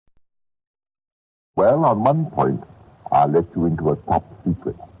Well, on one point, I'll let you into a top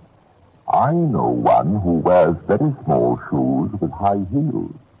secret. I know one who wears very small shoes with high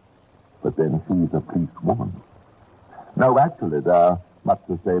heels, but then she's a policewoman. No, actually, they're much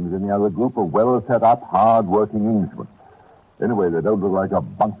the same as any other group of well-set-up, hard-working Englishmen. Anyway, they don't look like a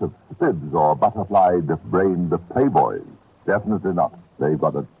bunch of spibs or butterfly-brained playboys. Definitely not. They've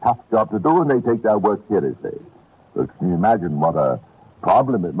got a tough job to do, and they take their work seriously. But can you imagine what a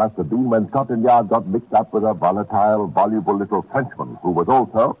problem it must have been when Scotland Yard got mixed up with a volatile, voluble little Frenchman who was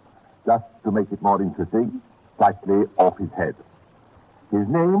also, just to make it more interesting, slightly off his head. His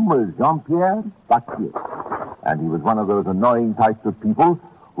name was Pierre Vaquier, and he was one of those annoying types of people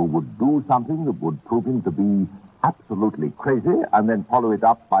who would do something that would prove him to be absolutely crazy and then follow it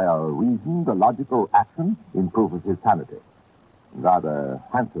up by a reasoned, logical action in proof of his sanity. Rather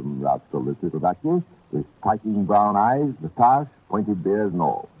handsome rascal, this little Vaquier, with striking brown eyes, moustache, pointed beard and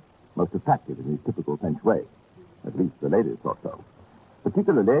all. Most attractive in his typical French way. At least the ladies thought so.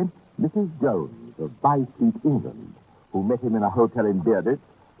 Particularly Mrs. Jones of Byfleet, England, who met him in a hotel in Bearditch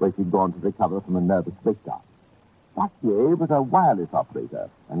where she'd gone to recover from a nervous breakdown. Vaquier was a wireless operator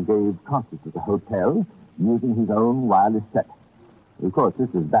and gave concerts at the hotel using his own wireless set. Of course, this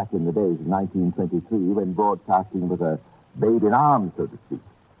was back in the days of 1923 when broadcasting was a babe in arms, so to speak.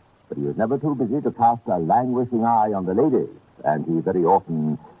 But he was never too busy to cast a languishing eye on the ladies, and he very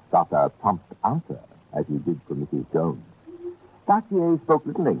often got a prompt answer, as he did from Mrs. Jones. Vaquier spoke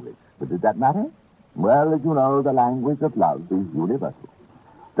little English, but did that matter? Well, as you know, the language of love is universal.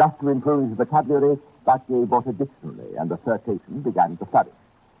 Just to improve his vocabulary, Vaquier bought a dictionary, and the flirtation began to flourish.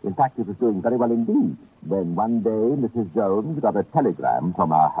 In fact, it was doing very well indeed, when one day Mrs. Jones got a telegram from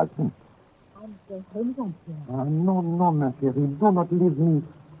her husband. I'm so home, Jean-Pierre. No, ma chérie, do not leave me.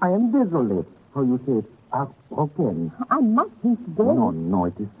 I am desolate. How you say it? Heartbroken. I must be today. No,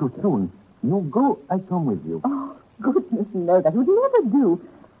 it is too soon. You go, I come with you. Oh, goodness, no, that would never do.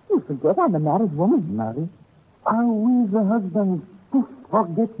 You forget I'm a married woman. Married? Are we the husbands?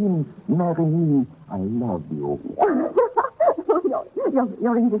 Forget him. Marry me. I love you.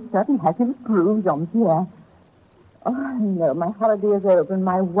 Your English certainly has improved, Jean-Pierre. Oh, no, my holiday is over and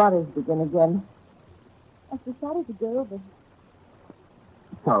my worries begin again. I was sorry to go, but...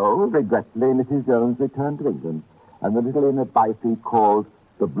 So, regretfully, Mrs. Jones returned to England, and the little inn at Byfleet called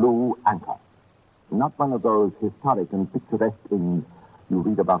the Blue Anchor. Not one of those historic and picturesque inns you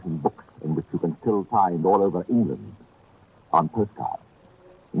read about in books and which you can still find all over England on postcards.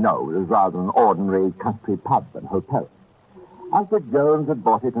 No, it was rather an ordinary country pub and hotel. Alfred Jones had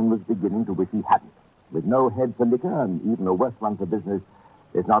bought it and was beginning to wish he hadn't. With no head for liquor and even a worse one for business,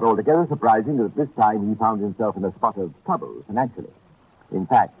 it's not altogether surprising that at this time he found himself in a spot of trouble financially. In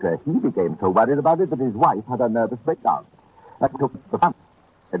fact, he became so worried about it that his wife had a nervous breakdown. That took the fun.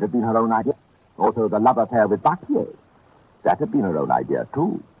 It had been her own idea. Also, the love affair with Vaquier. That had been her own idea,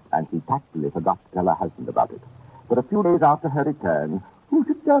 too, and she tactfully forgot to tell her husband about it. But a few days after her return, who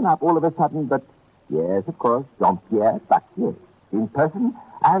should turn up all of a sudden but, yes, of course, Jean-Pierre Vaquier, in person,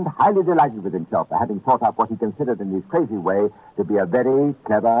 and highly delighted with himself for having thought up what he considered in his crazy way to be a very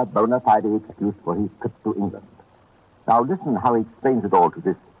clever, bona fide excuse for his trip to England. Now listen how he explains it all to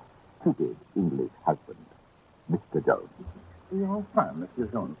this stupid English husband, Mr. Jones. You're fine, Monsieur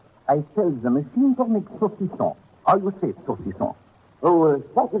Jones. I sell the machine for make saucisson. How you say saucisson? Oh,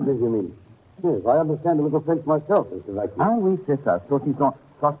 sausages, you mean? Yes, I understand a little French myself, Mr. Vaquier. Ah oui, c'est ça, saucisson,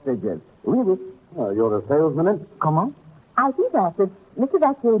 sausages. Oui. Oh, you're a salesman, then? Comment? I think that Mr.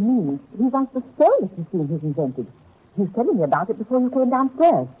 Vaquier means he wants to sell this machine he's invented. He's telling me about it before you came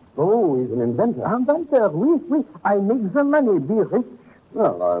downstairs. Oh, he's an inventor. Inventor, oui. I make the money, be rich.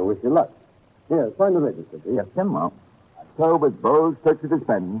 Well, I wish you luck. Here, sign the register, please. Yes, sir. So, with bold strokes of his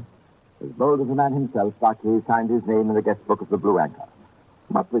pen, as bold as the man himself, Vaquier signed his name in the guest book of the Blue Anchor.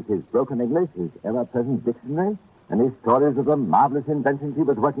 What with his broken English, his ever-present dictionary, and his stories of the marvelous inventions he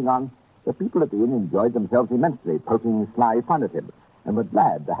was working on, the people at the inn enjoyed themselves immensely, poking sly fun at him, and were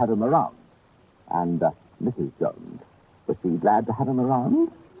glad to have him around. And Mrs. Jones, was she glad to have him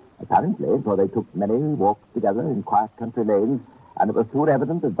around? Apparently, for they took many walks together in quiet country lanes, and it was soon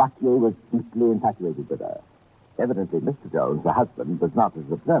evident that Vaquier was deeply infatuated with her. Evidently, Mr. Jones, the husband, was not as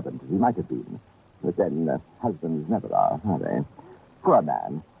observant as he might have been. But then, husbands never are they? Poor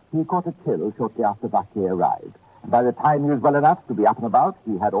man. He caught a chill shortly after Vaquier arrived. By the time he was well enough to be up and about,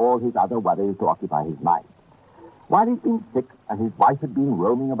 he had all his other worries to occupy his mind. While he'd been sick and his wife had been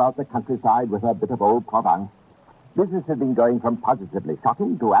roaming about the countryside with her bit of old Provence, business had been going from positively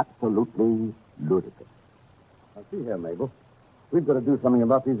shocking to absolutely ludicrous. Now, see here, Mabel. We've got to do something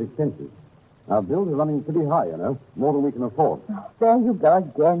about these expenses. Our bills are running pretty high, you know. More than we can afford. There you go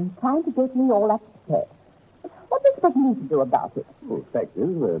again, trying to get me all upset. What do you expect me to do about it? Well, the fact is,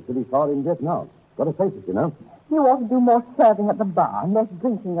 we're pretty far in debt now. Got to face it, you know. You ought to do more serving at the bar and less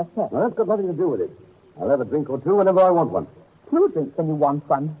drinking yourself. Well, that's got nothing to do with it. I'll have a drink or two whenever I want one. 2 drinks when you want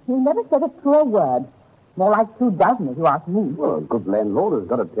one. You never said a truer word. More like 2 dozen, if you ask me. Well, a good landlord has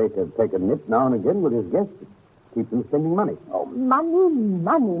got to take a nip now and again with his guests. Keep them spending money. Oh, money.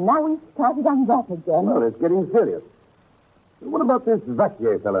 Now we've started on that again. Well, it's getting serious. What about this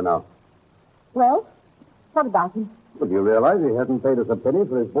Vaquier fellow now? Well, what about him? Well, do you realize he hasn't paid us a penny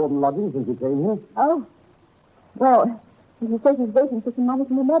for his board and lodging since he came here? Oh, well, he says he's waiting for some money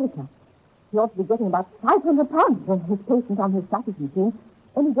from America. He ought to be getting about £500 for his patient on his status machine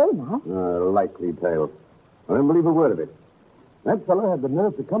any day now. Likely tale. I don't believe a word of it. That fellow had the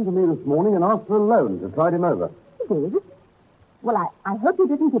nerve to come to me this morning and ask for a loan to tide him over. He did? Well, I hope you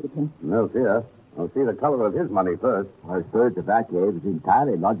didn't give it him. No fear. I'll see the color of his money first. I suppose to Vaquier it was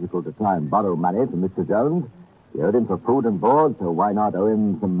entirely logical to try and borrow money from Mr. Jones. He owed him for food and board, so why not owe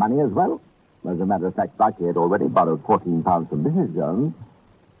him some money as well? As a matter of fact, Vaquier had already borrowed £14 from Mrs. Jones.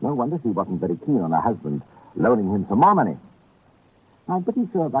 No wonder she wasn't very keen on her husband loaning him some more money. I'm pretty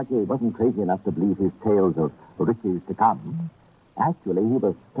sure Vaquier wasn't crazy enough to believe his tales of riches to come. Actually, he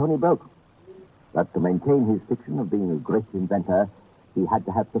was stony broke. But to maintain his fiction of being a great inventor, he had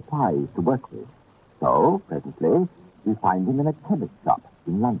to have supplies to work with. So, presently, we find him in a chemist shop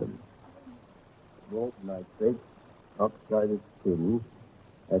in London. Salt nitrate, oxide of tin,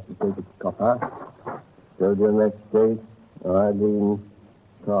 acetate copper, sodium acetate, iodine,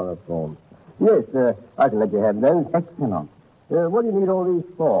 chloroform. Yes, I can let you have those. Excellent. What do you need all these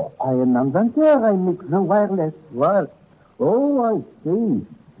for? I am an inventor. I make the wireless. What? Oh, I see.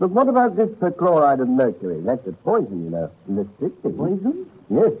 But what about this perchloride of mercury? That's a poison, you know. Restricting. Poison?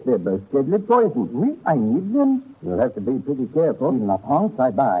 Yes, they're both deadly poison. Oui, I need them. You'll have to be pretty careful. In La France,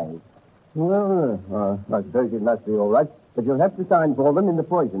 I buy. Well, I suppose it must be all right. But you'll have to sign for them in the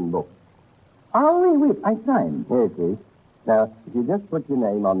poison book. Oh, oui, I sign. Yes, yes. Now, if you just put your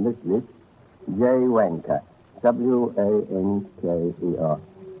name on this list, J. Wanker. Wanker.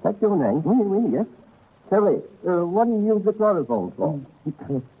 That's your name? Oui, yes. Terry, what do you use the chloroform for?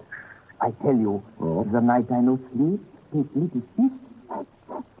 Secret. I tell you, the night I no sleep, take little fish,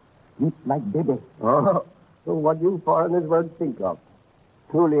 sleep like baby. Oh, so what you foreigners won't think of.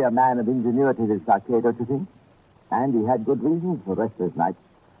 Truly a man of ingenuity, this Vaquier, don't you think? And he had good reasons for restless nights.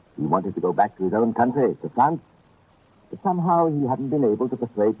 He wanted to go back to his own country, to France. But somehow he hadn't been able to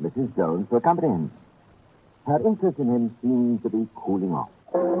persuade Mrs. Jones to accompany him. Her interest in him seemed to be cooling off.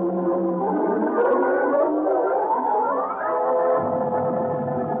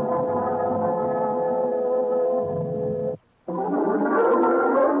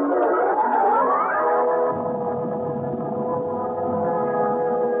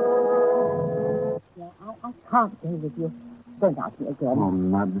 I can't go with you. Don't ask me again. Oh,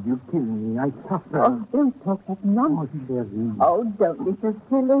 Mother, you kill me. I suffer. Oh, don't talk that nonsense. Sherry. Oh, don't be so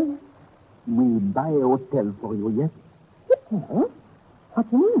silly. We buy a hotel for you, yes? Hotel?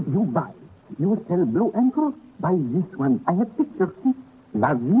 What do you mean? You buy. You sell blue ankle? Buy this one. I have pictures. See?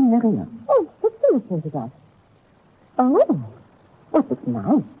 La vie n'est rien. Oh, what's illustrated that? Oh, well, it's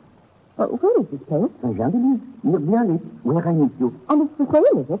nice. Oh, where is this place? Saint-Jean-de-Luz, near Biarritz, where I meet you. And it's for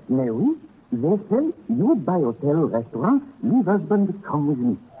sale, is it? Mais oui, they sell. You buy hotel, restaurant, leave husband, come with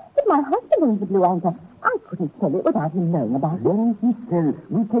me. But my husband owns the Blue Anchor. I couldn't sell it without him knowing about it. Then he sells.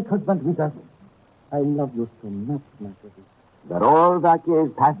 We take husband with us. I love you so much, my baby. But all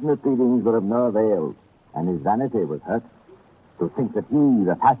Vacier's passionate feelings were of no avail, and his vanity was hurt. To think that he,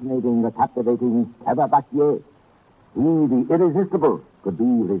 the fascinating, the captivating, clever Vaquier, he, the irresistible, could be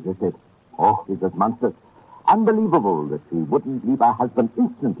resisted. Oh, it was monstrous. Unbelievable that she wouldn't leave her husband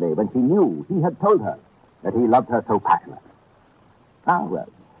instantly when she knew he had told her that he loved her so passionately. Ah, well,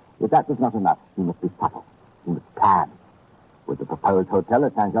 if that was not enough, he must be subtle. He must plan. Would the proposed hotel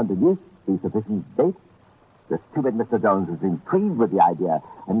at Saint-Jean-de-Luz be sufficient bait? The stupid Mr. Jones was intrigued with the idea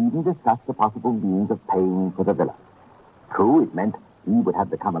and even discussed the possible means of paying for the villa. True, it meant he would have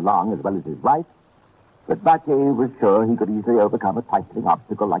to come along as well as his wife, but Vaquier was sure he could easily overcome a trifling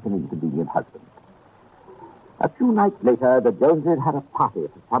obstacle like an inconvenient husband. A few nights later, the Joneses had a party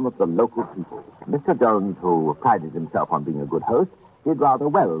for some of the local people. Mr. Jones, who prided himself on being a good host, did rather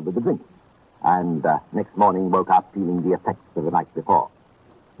well with the drink, and next morning woke up feeling the effects of the night before.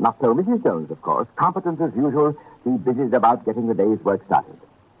 Not so Mrs. Jones, of course. Competent as usual, she busied about getting the day's work started.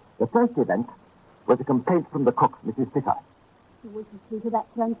 The first event was a complaint from the cook, Mrs. Fisher. Would you see to that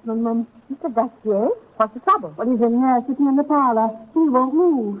Frenchman, Mr. Vaquier? What's the trouble? Well, he's in there, sitting in the parlor. He won't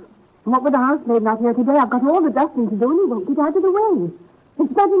move. And what with the housemaid not here today, I've got all the dusting to do and he won't get out of the way.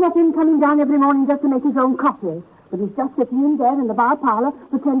 It's bad enough him coming down every morning just to make his own coffee. But he's just sitting in there in the bar parlour,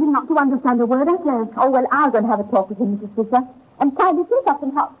 pretending not to understand a word I say. Oh, well, I'll go and have a talk with him, Mrs. Fisher. And kindly take up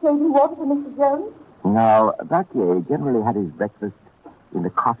some hot shaving water for Mr. Jones. Now, Vaquier generally had his breakfast in the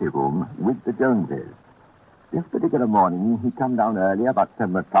coffee room with the Joneses. This particular morning, he'd come down early, about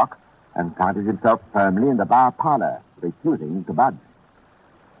 7 o'clock, and planted himself firmly in the bar parlour, refusing to budge.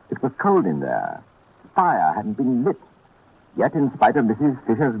 It was cold in there. The fire hadn't been lit. Yet, in spite of Mrs.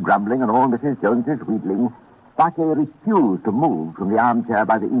 Fisher's grumbling and all Mrs. Jones's wheedling, Vaquier refused to move from the armchair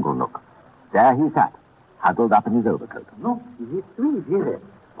by the ingle nook. There he sat, huddled up in his overcoat. No, he's sweet, is it?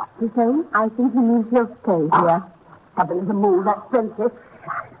 What's he saying? I think he means he'll stay here. Trouble is a move, that's Princess.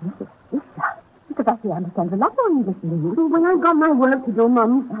 Mrs. Fisher. Mr. Vaquier understands a lot more English than you do. When I've got my work to do,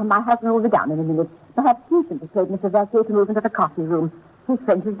 Mum, my husband will be down in a minute. Perhaps you can persuade Mr. Vaquier to move into the coffee room. His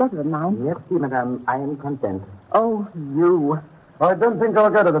French is better than mine. Yes, madame, I am content. Oh, you. I don't think I'll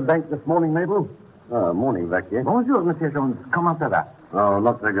go to the bank this morning, Mabel. Morning, Vaquier. Bonjour, Monsieur Jones. Comment ça va? Oh,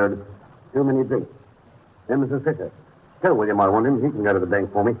 not so good. Too many drinks. Hey, Mrs. Fisher. Tell William I want him. He can go to the bank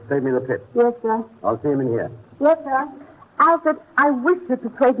for me. Save me the tip. Yes, sir. I'll see him in here. Yes, sir. Alfred, I wish to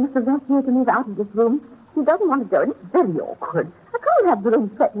persuade Mr. Vaquier to move out of this room. He doesn't want to go, and it's very awkward. I can't have the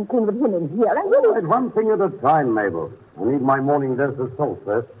room set and clean with him in here. I really... Right, one thing at a time, Mabel. I need my morning dose of salt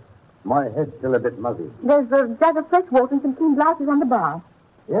first. My head's still a bit muzzy. There's a jug of fresh water and some clean glasses on the bar.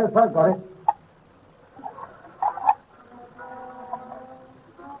 Yes, I've got it.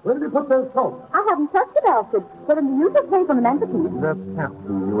 Where did you put those salts? I haven't touched it, Alfred. They're in the usual place on the mantelpiece. The party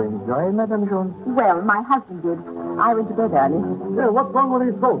you enjoy, Madame Jones? Well, my husband did. I went to bed early. Yeah, what's wrong with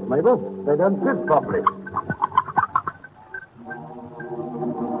these salts, Mabel? They don't fit properly.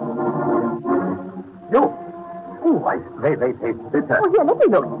 You! Oh, they taste bitter. Oh, here, let me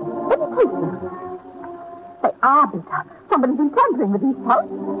look. Let me taste them. They are bitter. Somebody's been tampering with these salts.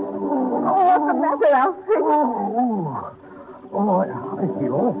 Oh, what's the matter, Alfred? Oh, I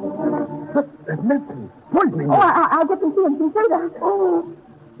feel awful. There's medicine. Poisoning. Oh, I'll get them tea and some soda. Oh,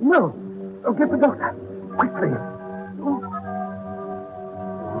 no. Oh, get the doctor. Quickly.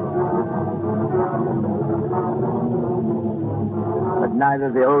 But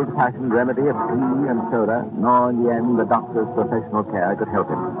neither the old-fashioned remedy of tea and soda, nor in the end the doctor's professional care could help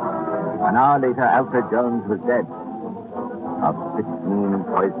him. An hour later, Alfred Jones was dead of strychnine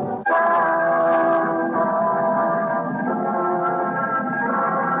poison.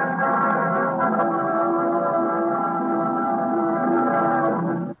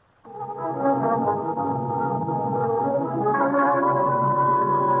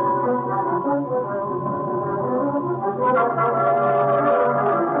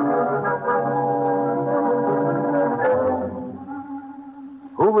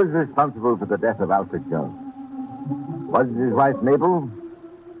 Who was responsible for the death of Alfred Jones? Was it his wife, Mabel?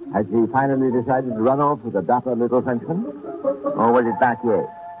 Had she finally decided to run off with a dapper little Frenchman? Or was it Vaquier?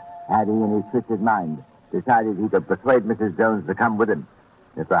 Had he, in his twisted mind, decided he could persuade Mrs. Jones to come with him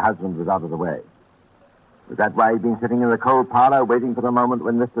if her husband was out of the way? Was that why he'd been sitting in the cold parlor waiting for the moment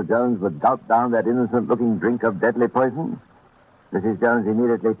when Mr. Jones would gulp down that innocent-looking drink of deadly poison? Mrs. Jones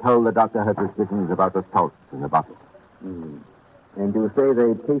immediately told the doctor her suspicions about the salts in the bottle. And you say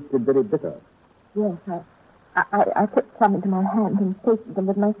they tasted very bitter? Yes, I took some into my hand and tasted them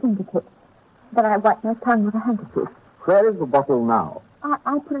with my fingertips. Then I wiped my tongue with a handkerchief. Where is the bottle now?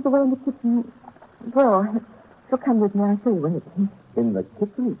 I put it away in the kitchen drawer. She'll come with me. I'll show you where it is. In the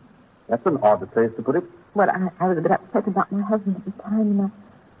kitchen? That's an odd place to put it. Well, I was a bit upset about my husband at the time, and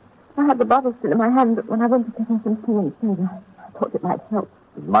I had the bottle still in my hand, but when I went to get him some tea and soda, I thought it might help.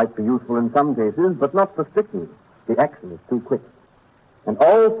 It might be useful in some cases, but not for strychnine. The action is too quick. And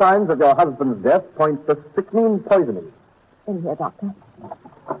all signs of your husband's death point to strychnine poisoning. In here, Doctor.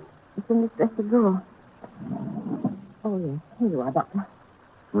 It's in this dresser drawer. Oh, yes. Here you are, Doctor.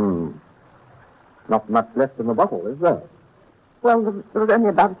 Not much left in the bottle, is there? Well, there was only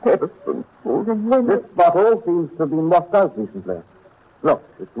about a tablespoonful. And then... This bottle seems to have been washed out recently. Look,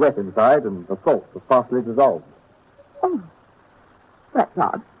 it's wet inside, and the salt is partially dissolved. Oh, that's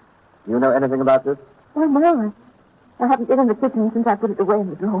odd. Do you know anything about this? Oh, no. I haven't been in the kitchen since I put it away in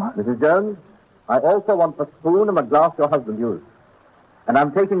the drawer. Mrs. Jones, I also want the spoon and the glass your husband used. And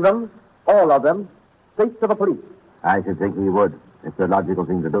I'm taking them, all of them, straight to the police. I should think he would. It's the logical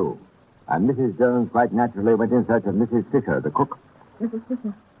thing to do. And Mrs. Jones quite naturally went in search of Mrs. Fisher, the cook. Mrs.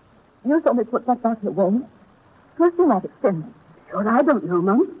 Fisher, you saw me put that bottle away. Who's seen that extent? Sure, I don't know,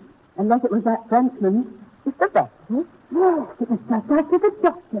 Mum. Unless it was that Frenchman. Mr. Vaquier? Yes, it was just after the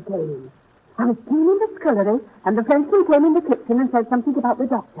doctor came. I was cleaning the scullery, and the Frenchman came in the kitchen and said something about the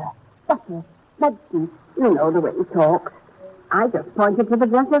doctor. Vaquier, medicine. You know the way he talks. I just pointed to the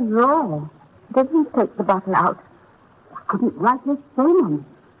dresser drawer. Didn't take the bottle out. I couldn't write his name on it.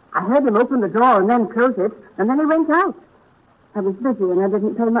 I heard him open the drawer and then close it, and then he went out. I was busy and I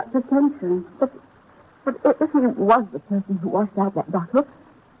didn't pay much attention. But if he was the person who washed out that bottle,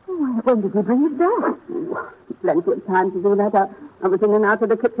 when did he bring it back? Plenty of time to do that. I was in and out of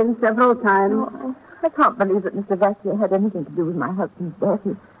the kitchen several times. Oh, I can't believe that Mr. Vaquier had anything to do with my husband's death. He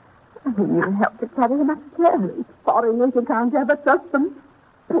even helped to carry him upstairs. Foreigners, you can't ever trust them.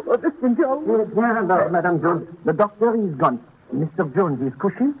 Oh, Mr. Jones. Madame Jones. The doctor is gone. Mr. Jones is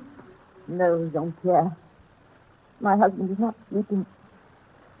couching? No, Jean-Pierre. My husband is not sleeping.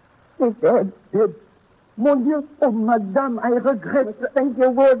 He's dead. Dead? Mon Dieu, oh, madame, I regret. Think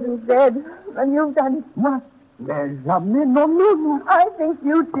your word is dead, and you've done it. Moi? Mais jamais, non. I think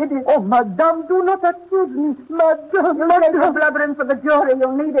you did it. Oh, madame, do not accuse me. Madame, Let the blubber in for the jury.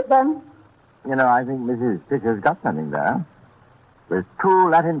 You'll need it then. You know, I think Mrs. Fisher's got something there. With cool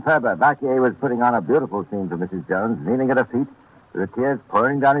Latin fervor, Vaquier was putting on a beautiful scene for Mrs. Jones, kneeling at her feet, with the tears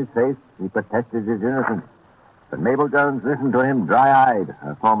pouring down his face. He protested his innocence. But Mabel Jones listened to him dry-eyed,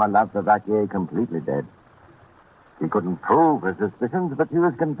 her former love for Vaquier completely dead. She couldn't prove her suspicions, but she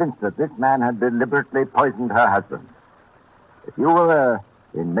was convinced that this man had deliberately poisoned her husband. If you were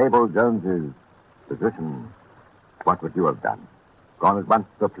in Mabel Jones's position, what would you have done? Gone at once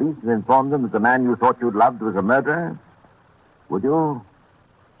to the police and informed them that the man you thought you'd loved was a murderer? Would you?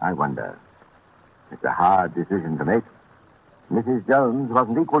 I wonder. It's a hard decision to make. Mrs. Jones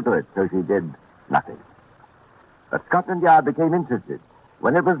wasn't equal to it, so she did nothing. But Scotland Yard became interested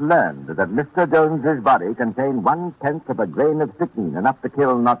when it was learned that Mr. Jones's body contained 1/10 of a grain of strychnine, enough to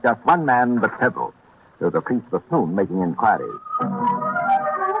kill not just one man, but several. So the police were soon making inquiries.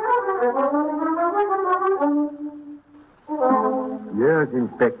 Yes,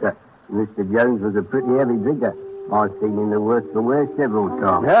 Inspector. Mr. Jones was a pretty heavy drinker. I've seen him the worst for wear several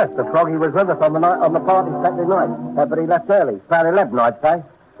times. Yes, the froggy was with us on the party Saturday night. But he left early. About 11, I'd say.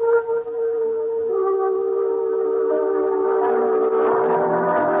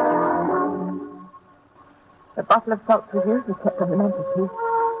 The bottle of salt was usually kept on the mantelpiece.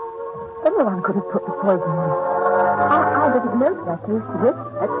 Anyone could have put the poison in. I didn't know that used to it.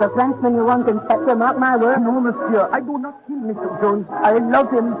 That's the Frenchman you want, Inspector, mark my word. No, monsieur, I do not kill Mr. Jones. I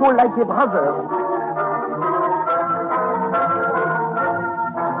love him so like a brother.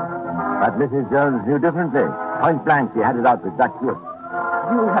 But Mrs. Jones knew differently. Point blank, she had it out with Vaquier.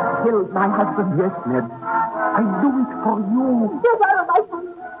 You have killed my husband. Yes, Ned. I do it for you. Get out of my house.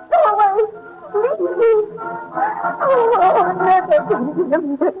 Go away. Leave me. Oh, never.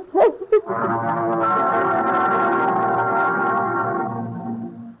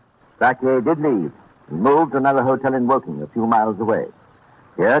 Vaquier did leave and moved to another hotel in Woking, a few miles away.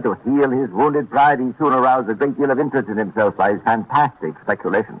 Here, to heal his wounded pride, he soon aroused a great deal of interest in himself by his fantastic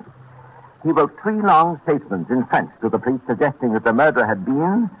speculations. He wrote 3 long statements in French to the police suggesting that the murderer had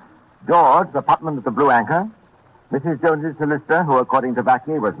been George, the potman at the Blue Anchor, Mrs. Jones's solicitor, who, according to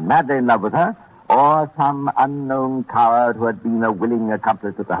Vaquier, was madly in love with her, or some unknown coward who had been a willing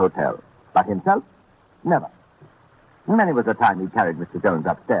accomplice at the hotel. But himself? Never. Many was the time he carried Mr. Jones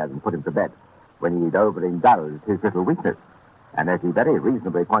upstairs and put him to bed, when he'd overindulged his little weakness. And as he very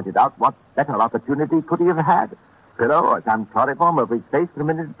reasonably pointed out, what better opportunity could he have had? Pillow or some chloroform over his face for a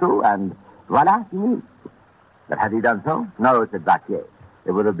minute or two, and voila, fini. But had he done so? No, said Vaquier.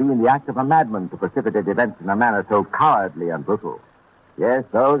 It would have been the act of a madman to precipitate events in a manner so cowardly and brutal. Yes,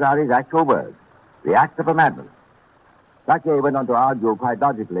 those are his actual words. The act of a madman. Vaquier went on to argue quite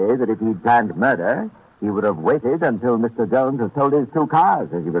logically that if he'd planned murder, he would have waited until Mr. Jones had sold his 2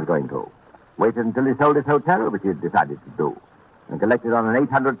 cars, as he was going to. Waited until he sold his hotel, which he had decided to do, and collected on an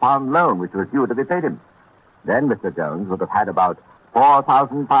 £800 loan, which was due to be paid him. Then Mr. Jones would have had about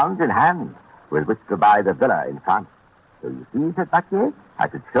 £4,000 in hand, with which to buy the villa in France. So you see, said Vaquier, I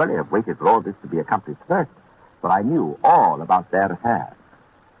should surely have waited for all this to be accomplished first, for I knew all about their affair.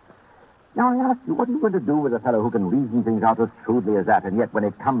 Now I ask you, what are you going to do with a fellow who can reason things out as shrewdly as that, and yet when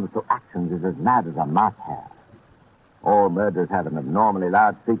it comes to actions is as mad as a mouse hair? All murderers have an abnormally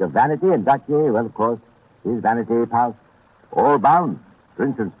large streak of vanity, and Vaquier, well, of course, his vanity passed all bounds. For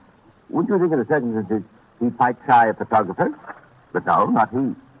instance, wouldn't you think of the circumstances he'd fight shy of photographers? But no, not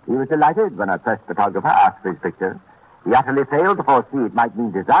he. He was delighted when a press photographer asked for his picture. He utterly failed to foresee it might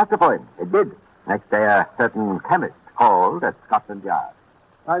mean disaster for him. It did. Next day, a certain chemist called at Scotland Yard.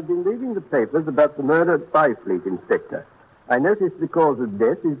 I've been reading the papers about the murder at Byfleet, Inspector. I noticed the cause of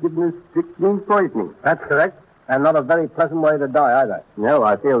death is given as strychnine poisoning. That's correct. And not a very pleasant way to die, either. No,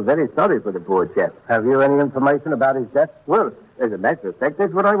 I feel very sorry for the poor chap. Have you any information about his death? Well, As a matter of fact,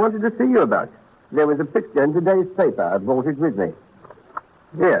 that's what I wanted to see you about. There was a picture in today's paper. I brought it with me.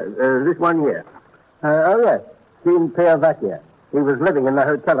 Here, this one here. Oh, yes. Seen Pierre Vaquier. He was living in the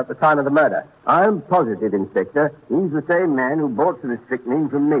hotel at the time of the murder. I'm positive, Inspector. He's the same man who bought the strychnine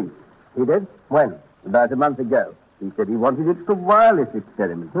from me. He did? When? About a month ago. He said he wanted it for wireless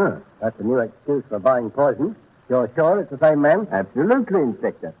experiments. That's a new excuse for buying poison. You're sure it's the same man? Absolutely,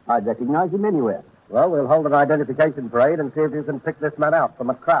 Inspector. I'd recognize him anywhere. Well, we'll hold an identification parade and see if you can pick this man out from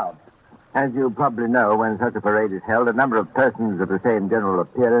a crowd. As you probably know, when such a parade is held, a number of persons of the same general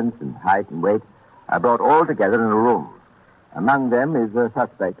appearance and height and weight are brought all together in a room. Among them is a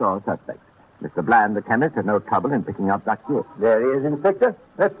suspect or suspects. Mr. Bland, the chemist, had no trouble in picking out Vaquier. There he is, Inspector.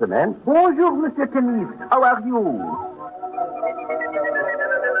 That's the man. Bonjour, Monsieur Chemist. How are you?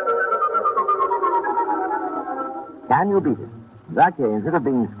 Can you beat it? Vaquier, instead of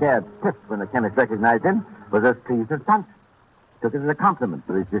being scared stiff when the chemist recognized him, was as pleased as punch. Took it as a compliment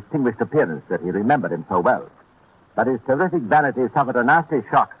for his distinguished appearance that he remembered him so well. But his terrific vanity suffered a nasty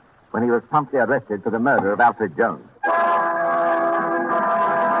shock when he was promptly arrested for the murder of Alfred Jones.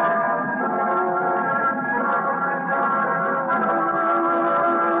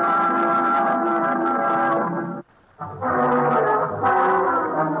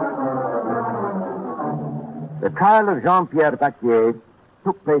 The trial of Jean-Pierre Vaquier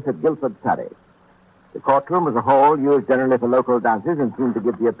took place at Guildford, Surrey. The courtroom was a hall used generally for local dances and seemed to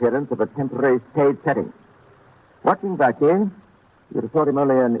give the appearance of a temporary stage setting. Watching Vaquier, you would have thought him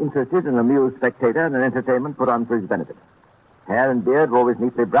only an interested and amused spectator in an entertainment put on for his benefit. Hair and beard were always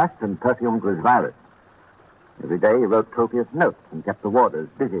neatly brushed and perfumed with virus. Every day he wrote copious notes and kept the warders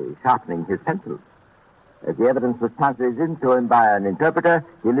busy sharpening his pencils. As the evidence was translated to him by an interpreter,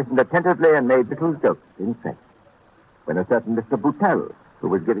 he listened attentively and made little jokes in French. When a certain Mr. Boutel, who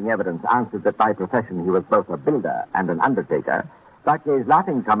was giving evidence, answered that by profession he was both a builder and an undertaker, Vacquier's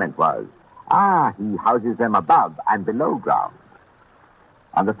laughing comment was, he houses them above and below ground.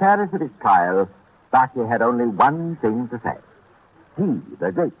 On the fairness of his trial, Vaquier had only one thing to say. He,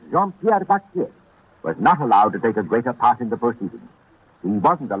 the great Jean-Pierre Vaquier, was not allowed to take a greater part in the proceedings. He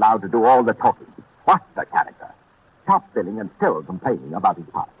wasn't allowed to do all the talking. What a character! Top billing and still complaining about his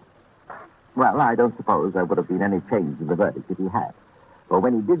part. Well, I don't suppose there would have been any change in the verdict if he had. For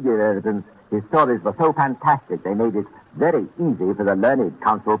when he did give evidence, his stories were so fantastic they made it very easy for the learned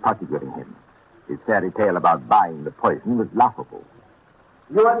counsel prosecuting him. His fairy tale about buying the poison was laughable.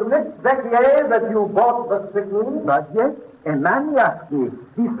 You admit, Vaquier, that you bought the strychnine? But yes, a man asked me,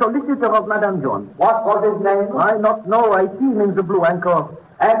 the solicitor of Madame Jones. What was his name? I not know. I see him in the Blue Anchor.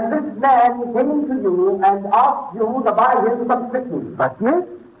 And this man came to you and asked you to buy him some strychnine. But yes?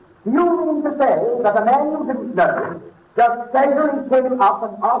 Do you mean to say that a man you didn't know just casually came up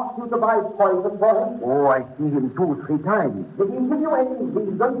and asked you to buy poison for him? Oh, I see him 2-3 times. Did he give you any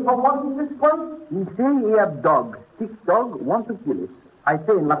reason for wanting this poison? He say he have dog. Sick dog, want to kill it. I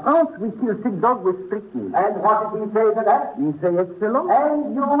say, in La France, we kill sick dog with strychnine. And what did he say to that? He say, excellent.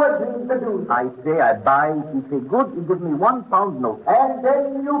 And you agreed to do so. I say, I buy. He say, good. He give me £1 note. And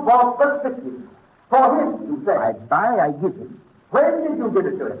then you bought the strychnine. For him, you say. I buy, I give him. When did you give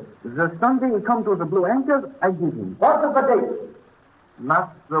it to him? The Sunday he come to the Blue Anchor, I give him. What was the date?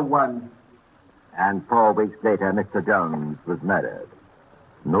 Not the one. And 4 weeks later, Mr. Jones was murdered.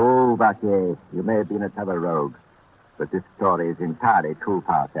 No, Vaquier, you may have been a clever rogue, but this story is entirely too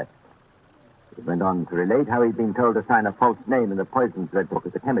far-fetched. It went on to relate how he'd been told to sign a false name in the poison thread book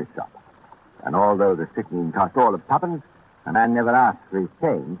at the chemist's shop. And although the strychnine cost all of tuppence, the man never asked for his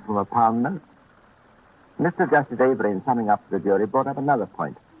change from a pound note. Mr. Justice Avery, in summing up the jury, brought up another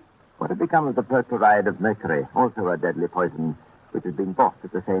point. What had become of the perchloride of mercury, also a deadly poison, which had been bought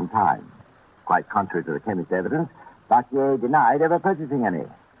at the same time? Quite contrary to the chemist's evidence, Vaquier denied ever purchasing any.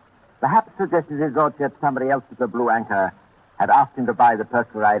 Perhaps, suggested his lordship, somebody else at the Blue Anchor had asked him to buy the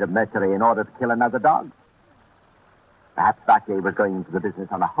perchloride of mercury in order to kill another dog. Perhaps Vaquier was going into the business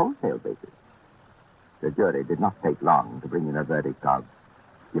on a wholesale basis. The jury did not take long to bring in a verdict of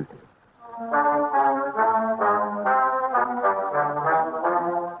guilty.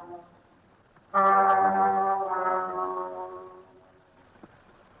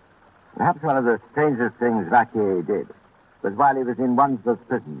 Perhaps one of the strangest things Vaquier did was while he was in Wandsworth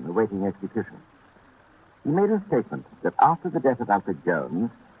prison awaiting execution. He made a statement that after the death of Alfred Jones,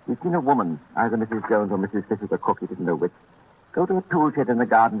 he'd seen a woman, either Mrs. Jones or Mrs. Fisher, the cook, he didn't know which, go to a tool shed in the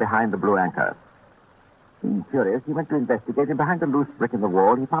garden behind the Blue Anchor. Being curious, he went to investigate, and behind a loose brick in the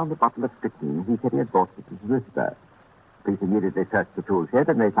wall, he found a bottle of strychnine he said he had bought at the solicitor. Police immediately searched the tool shed,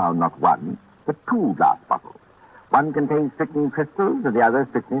 and they found not one, but 2 glass bottles. One contained strychnine crystals, and the other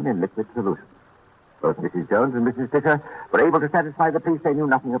strychnine in liquid solution. Both Mrs. Jones and Mrs. Fisher were able to satisfy the police they knew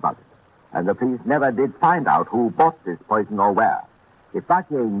nothing about it. And the police never did find out who bought this poison or where. If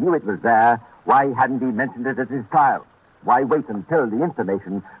Vaquier knew it was there, why hadn't he mentioned it at his trial? Why wait until the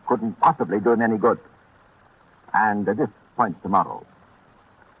information couldn't possibly do him any good? And this point tomorrow.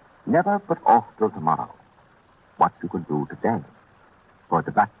 Never put off till tomorrow what you could do today. For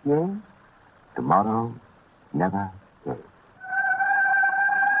the Vaquier, tomorrow never